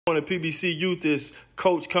On the PBC Youth is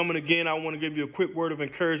Coach coming again. I want to give you a quick word of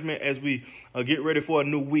encouragement as we get ready for a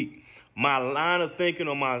new week. My line of thinking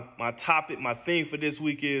on my topic, my theme for this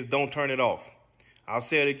week is don't turn it off. I'll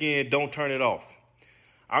say it again, don't turn it off.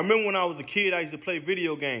 I remember when I was a kid, I used to play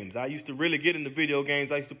video games. I used to really get into video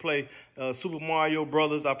games. I used to play Super Mario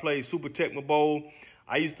Brothers. I played Super Tecmo Bowl.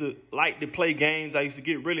 I used to like to play games. I used to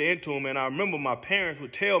get really into them. And I remember my parents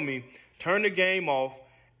would tell me, turn the game off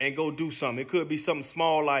and go do something. It could be something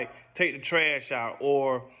small like take the trash out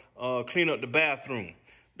or clean up the bathroom.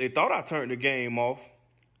 They thought I turned the game off.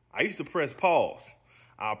 I used to press pause.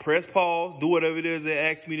 I'll press pause, do whatever it is they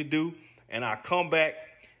asked me to do, and I'll come back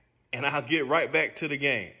and I'll get right back to the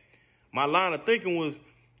game. My line of thinking was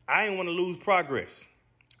I didn't want to lose progress.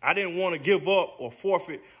 I didn't want to give up or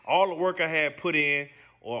forfeit all the work I had put in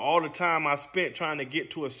or all the time I spent trying to get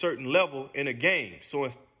to a certain level in a game. So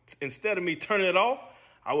instead of me turning it off,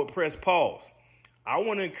 I would press pause. I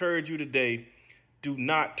want to encourage you today, do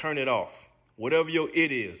not turn it off. Whatever your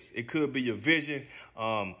it is, it could be your vision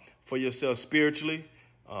for yourself spiritually,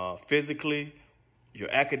 physically,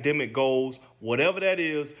 your academic goals, whatever that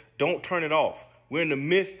is, don't turn it off. We're in the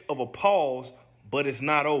midst of a pause, but it's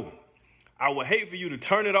not over. I would hate for you to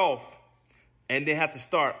turn it off and then have to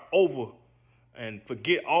start over and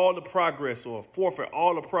forget all the progress or forfeit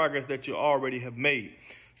all the progress that you already have made.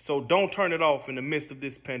 So don't turn it off in the midst of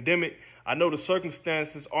this pandemic. I know the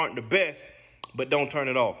circumstances aren't the best, but don't turn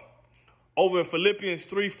it off. Over in Philippians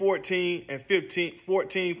 3:14 and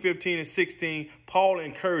 15 and 16, Paul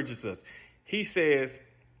encourages us. He says,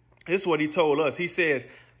 this is what he told us. He says,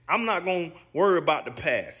 I'm not going to worry about the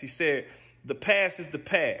past. He said, the past is the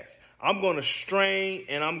past. I'm going to strain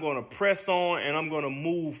and I'm going to press on and I'm going to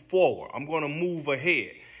move forward. I'm going to move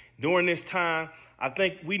ahead. During this time, I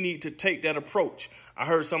think we need to take that approach. I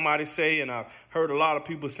heard somebody say, and I've heard a lot of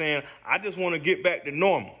people saying, I just want to get back to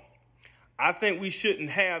normal. I think we shouldn't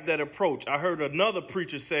have that approach. I heard another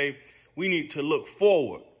preacher say, we need to look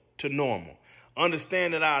forward to normal.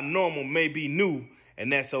 Understand that our normal may be new,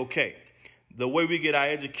 and that's okay. The way we get our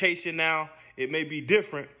education now, it may be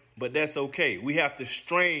different, but that's okay. We have to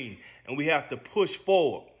strain and we have to push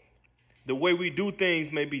forward. The way we do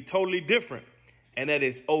things may be totally different, and that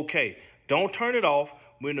is okay. Don't turn it off.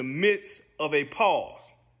 We're in the midst of a pause,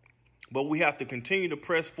 but we have to continue to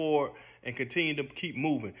press forward and continue to keep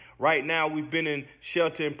moving. Right now, we've been in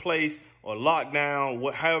shelter in place or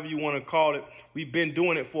lockdown, however you want to call it. We've been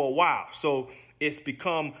doing it for a while, so it's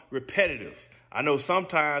become repetitive. I know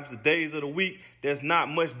sometimes the days of the week, there's not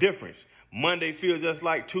much difference. Monday feels just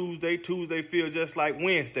like Tuesday. Tuesday feels just like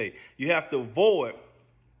Wednesday. You have to avoid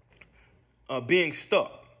being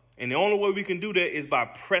stuck. And the only way we can do that is by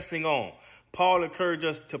pressing on. Paul encouraged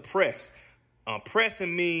us to press.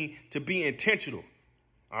 Pressing means to be intentional.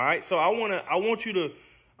 All right. So I want to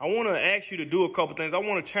ask you to do a couple things. I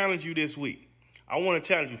want to challenge you this week. I want to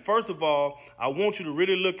challenge you. First of all, I want you to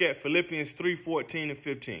really look at Philippians 3:14 and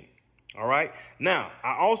 15. All right. Now,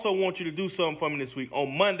 I also want you to do something for me this week.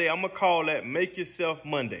 On Monday, I'm going to call that Make Yourself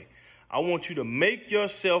Monday. I want you to make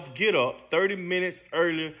yourself get up 30 minutes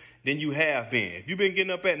earlier than you have been. If you've been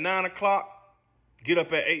getting up at 9 o'clock, get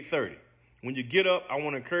up at 8:30. When you get up, I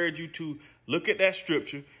want to encourage you to look at that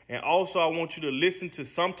scripture. And also, I want you to listen to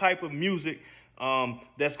some type of music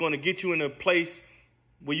that's going to get you in a place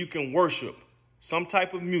where you can worship. Some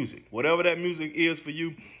type of music, whatever that music is for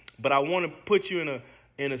you. But I want to put you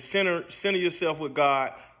in a center yourself with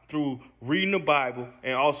God through reading the Bible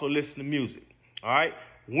and also listen to music. All right.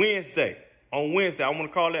 On Wednesday, I want to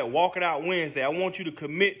call that Walk It Out Wednesday. I want you to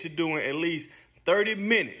commit to doing at least 30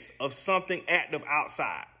 minutes of something active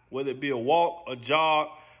outside, whether it be a walk, a jog.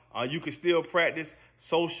 You can still practice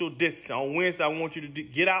social distance. On Wednesday, I want you to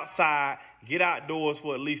get outside, get outdoors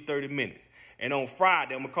for at least 30 minutes. And on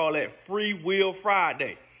Friday, I'm going to call that Free Will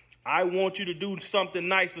Friday. I want you to do something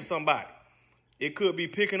nice for somebody. It could be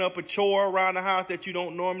picking up a chore around the house that you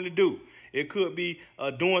don't normally do. It could be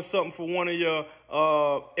doing something for one of your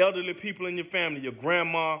elderly people in your family, your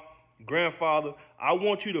grandma, grandfather. I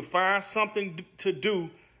want you to find something to do.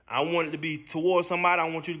 I want it to be towards somebody. I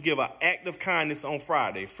want you to give an act of kindness on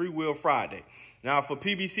Friday, Free Will Friday. Now, for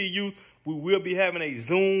PBC Youth, we will be having a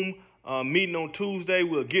Zoom meeting on Tuesday.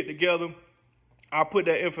 We'll get together. I'll put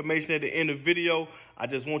that information at the end of the video. I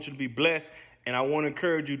just want you to be blessed. And I want to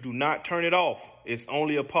encourage you, do not turn it off. It's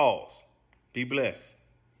only a pause. Be blessed.